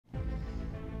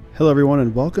Hello everyone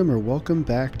and welcome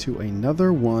back to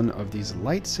another one of these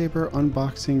lightsaber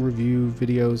unboxing review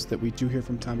videos that we do here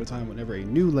from time to time whenever a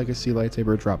new Legacy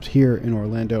lightsaber drops here in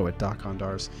Orlando at Dok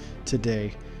Ondar's.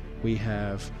 Today we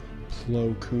have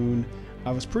Plo Koon.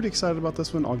 I was pretty excited about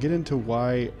this one. I'll get into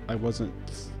why I wasn't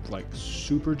like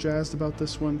super jazzed about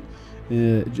this one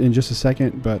in just a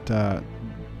second, but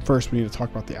first we need to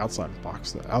talk about the outside of the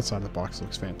box. The outside of the box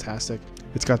looks fantastic.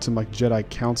 It's got some like Jedi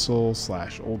Council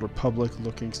 / Old Republic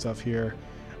looking stuff here.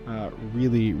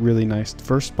 Really nice.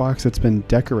 First box that's been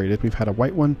decorated. We've had a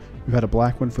white one, we've had a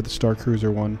black one for the Star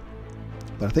Cruiser one,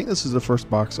 but I think this is the first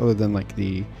box other than like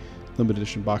the limited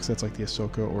edition box that's like the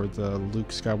Ahsoka or the Luke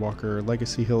Skywalker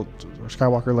Legacy Hilt or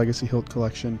Skywalker Legacy Hilt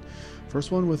collection.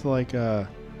 First one with like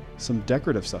some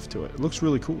decorative stuff to it. It looks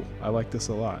really cool. I like this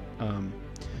a lot.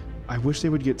 I wish they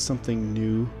would get something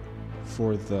new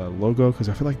for the logo because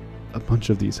I feel like a bunch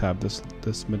of these have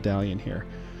this medallion here.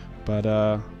 But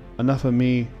enough of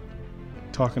me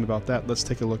talking about that. Let's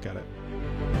take a look at it.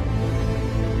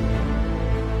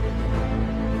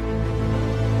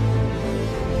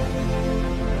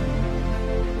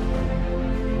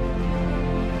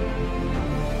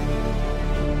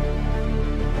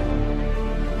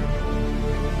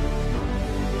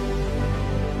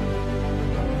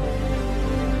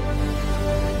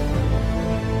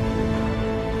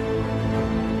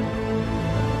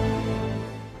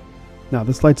 Now,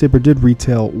 this lightsaber did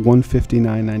retail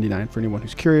 $159.99 for anyone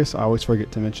who's curious. I always forget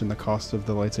to mention the cost of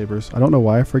the lightsabers. I don't know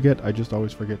why I forget. I just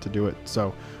always forget to do it.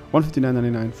 So,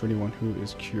 $159.99 for anyone who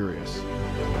is curious.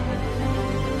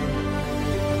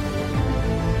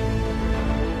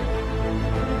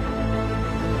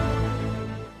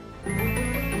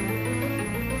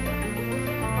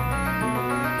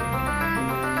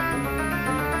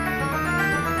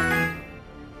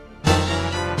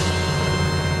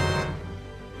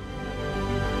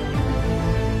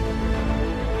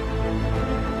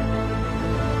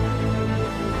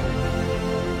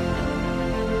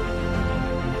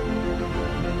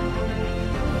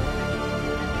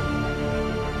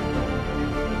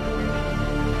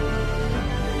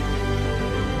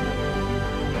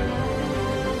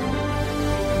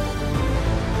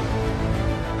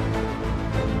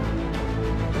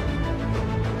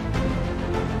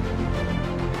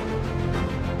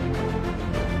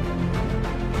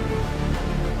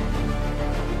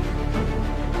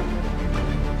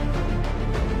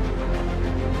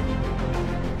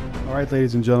 Alright,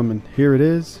 ladies and gentlemen, here it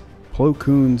is, Plo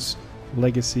Koons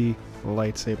Legacy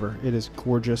Lightsaber. It is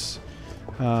gorgeous.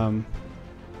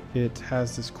 It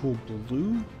has this cool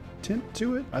blue tint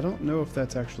to it. I don't know if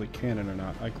that's actually canon or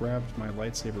not. I grabbed my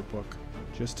lightsaber book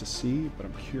just to see, but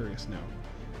I'm curious now.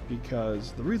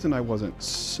 Because the reason I wasn't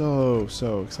so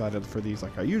excited for these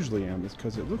like I usually am is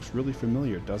because it looks really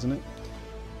familiar, doesn't it?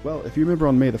 Well, if you remember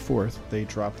on May the 4th, they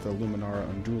dropped the Luminara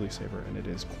Unduli saber, and it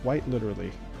is quite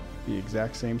literally the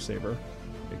exact same saber,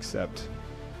 except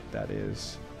that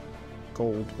is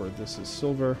gold where this is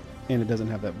silver, and it doesn't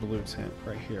have that blue tint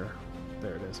right here.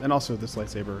 There it is. And also this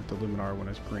lightsaber, the Luminara one,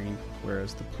 is green,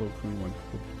 whereas the Plo Koon one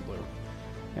will be blue.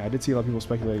 Now, I did see a lot of people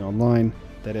speculating online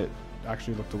that it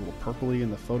actually looked a little purpley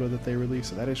in the photo that they released,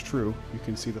 so that is true. You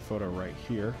can see the photo right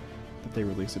here that they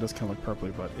released. It does kind of look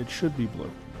purpley, but it should be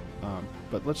blue.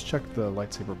 But let's check the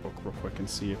lightsaber book real quick and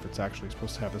see if it's actually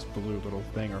supposed to have this blue little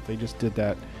thing, or if they just did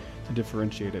that to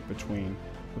differentiate it between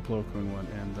the Plo Koon one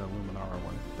and the Luminara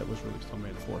one that was released on May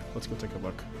the 4th. Let's go take a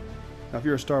look. Now, if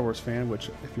you're a Star Wars fan, which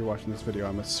if you're watching this video,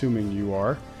 I'm assuming you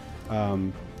are,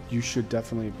 you should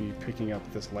definitely be picking up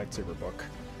this lightsaber book.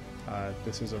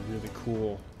 This is a really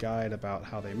cool guide about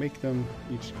how they make them.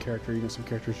 Each character, even some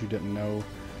characters you didn't know,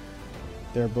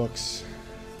 their books,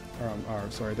 their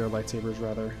lightsabers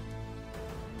rather.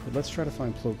 But let's try to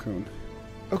find Plo Koon.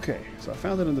 Okay, so I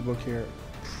found it in the book here.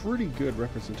 Pretty good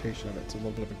representation of it. It's a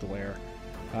little bit of a glare,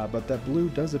 but that blue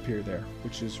does appear there,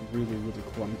 which is really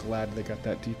cool. I'm glad they got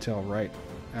that detail right,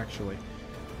 actually.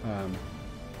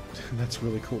 That's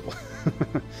really cool. It's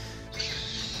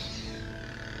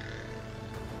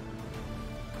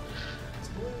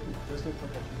blue. There's no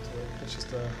purple to it. It's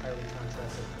just a highly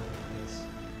contrasted color.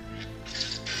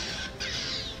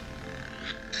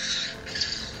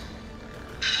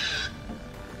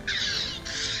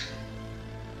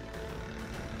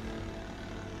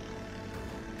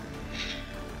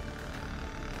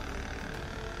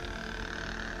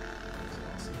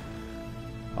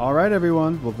 Alright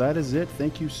everyone, well that is it.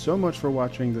 Thank you so much for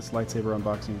watching this lightsaber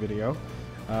unboxing video.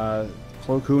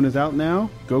 Plo Koon is out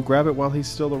now. Go grab it while he's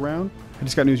still around. I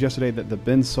just got news yesterday that the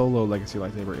Ben Solo Legacy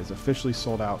Lightsaber is officially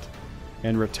sold out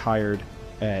and retired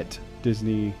at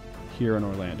Disney here in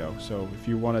Orlando. So if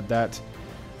you wanted that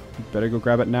You better go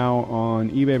grab it now on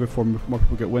eBay before more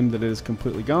people get wind that it is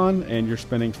completely gone and you're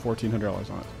spending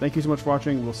 $1,400 on it. Thank you so much for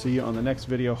watching. We'll see you on the next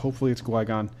video. Hopefully it's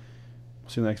Qui-Gon.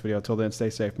 See you in the next video. Until then, stay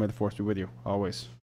safe. May the Force be with you always.